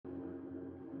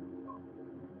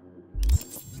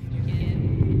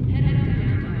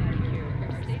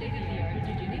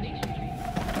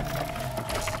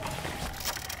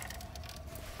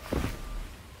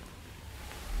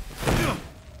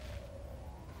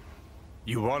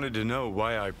You wanted to know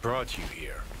why I brought you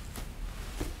here.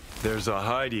 There's a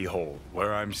hidey hole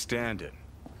where I'm standing.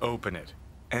 Open it.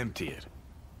 Empty it.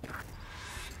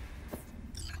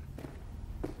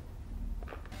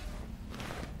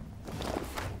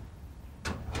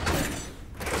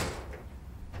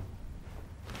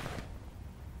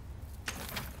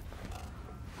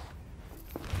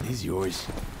 These yours?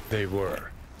 They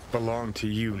were. Belong to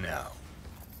you now.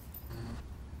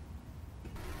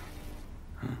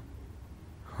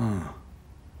 Huh.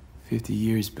 50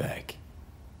 years back.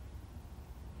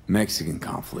 Mexican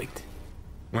conflict.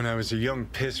 When I was a young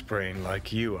pissbrain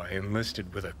like you, I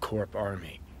enlisted with a Corp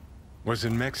army. Was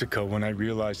in Mexico when I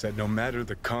realized that no matter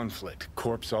the conflict,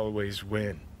 Corps always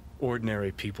win.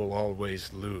 Ordinary people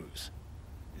always lose.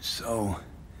 So,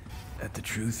 that the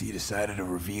truth you decided to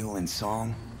reveal in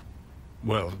song?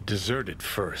 Well, deserted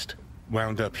first.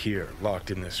 Wound up here, locked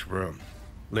in this room.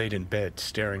 Laid in bed,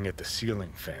 staring at the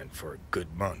ceiling fan for a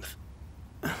good month.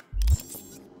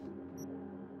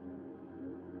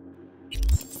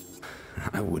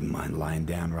 I wouldn't mind lying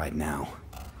down right now.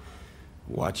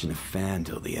 Watching a fan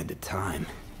till the end of time.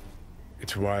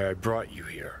 It's why I brought you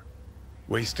here.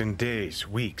 Wasting days,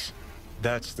 weeks.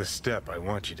 That's the step I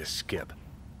want you to skip.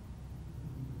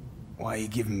 Why are you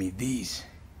giving me these?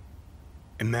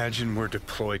 Imagine we're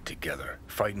deployed together,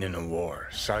 fighting in a war,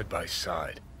 side by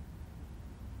side.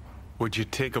 Would you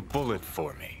take a bullet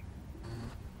for me?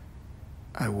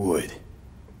 I would.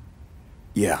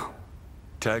 Yeah.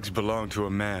 Tags belong to a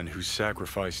man who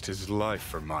sacrificed his life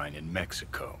for mine in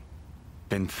Mexico.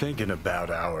 Been thinking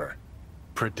about our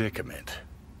predicament.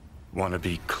 Want to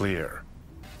be clear.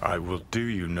 I will do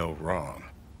you no wrong.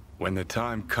 When the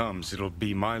time comes, it'll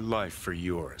be my life for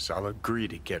yours. I'll agree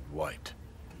to get wiped.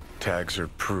 Tags are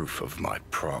proof of my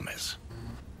promise.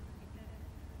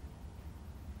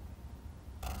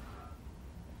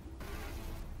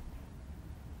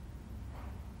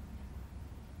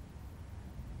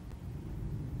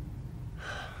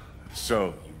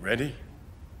 So, you ready?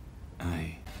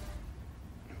 I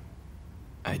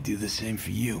do the same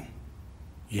for you.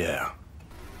 Yeah.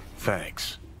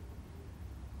 Thanks.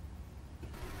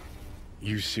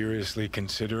 You seriously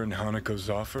considering Hanako's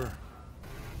offer?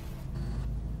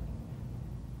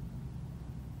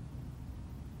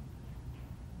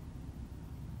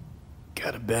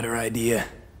 Got a better idea?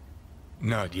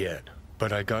 Not yet,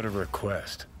 but I got a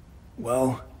request.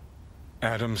 Well?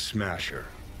 Adam Smasher.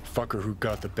 Fucker who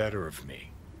got the better of me.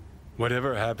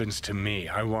 Whatever happens to me,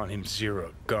 I want him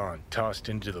zeroed, gone, tossed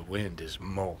into the wind as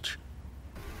mulch.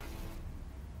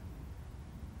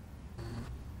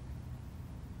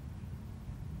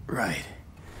 Right.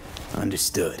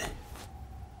 Understood.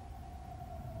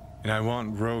 And I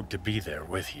want Rogue to be there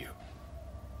with you.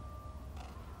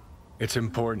 It's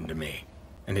important to me,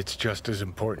 and it's just as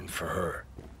important for her.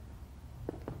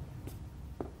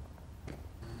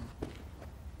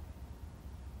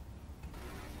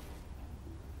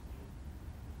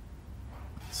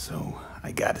 So,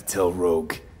 I gotta tell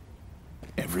Rogue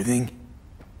everything?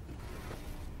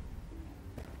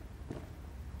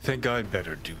 Think I'd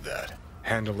better do that.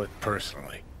 Handle it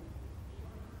personally.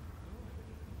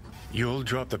 You'll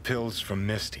drop the pills from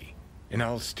Misty, and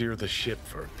I'll steer the ship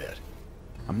for a bit.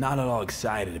 I'm not at all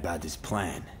excited about this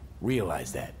plan.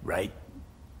 Realize that, right?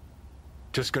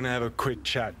 Just gonna have a quick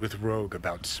chat with Rogue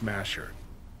about Smasher.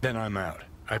 Then I'm out,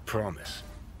 I promise.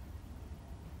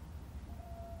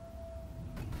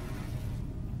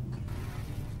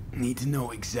 Need to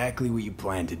know exactly what you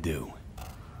plan to do.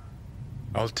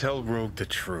 I'll tell Rogue the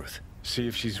truth. See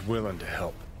if she's willing to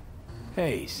help.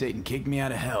 Hey, Satan kicked me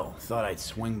out of hell. Thought I'd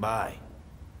swing by.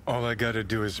 All I gotta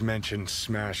do is mention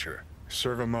Smasher.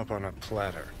 Serve him up on a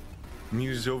platter.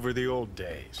 Muse over the old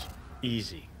days.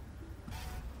 Easy.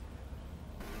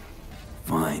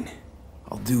 Fine.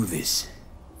 I'll do this.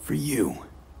 For you.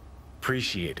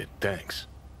 Appreciate it, thanks.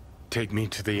 Take me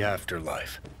to the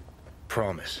afterlife.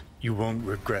 Promise, you won't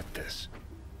regret this.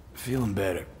 Feeling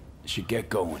better. Should get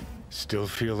going. Still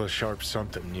feel a sharp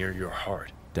something near your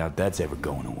heart. Doubt that's ever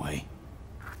going away.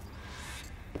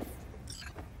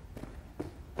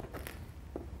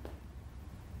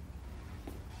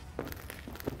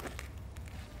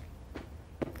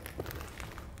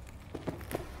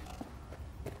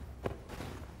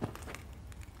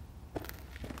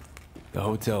 The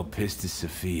Hotel Pistis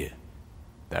Sophia.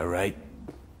 That right?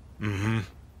 Mm-hmm.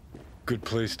 Good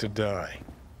place to die.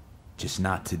 Just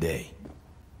not today.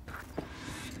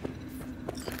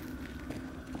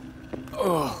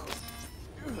 Oh.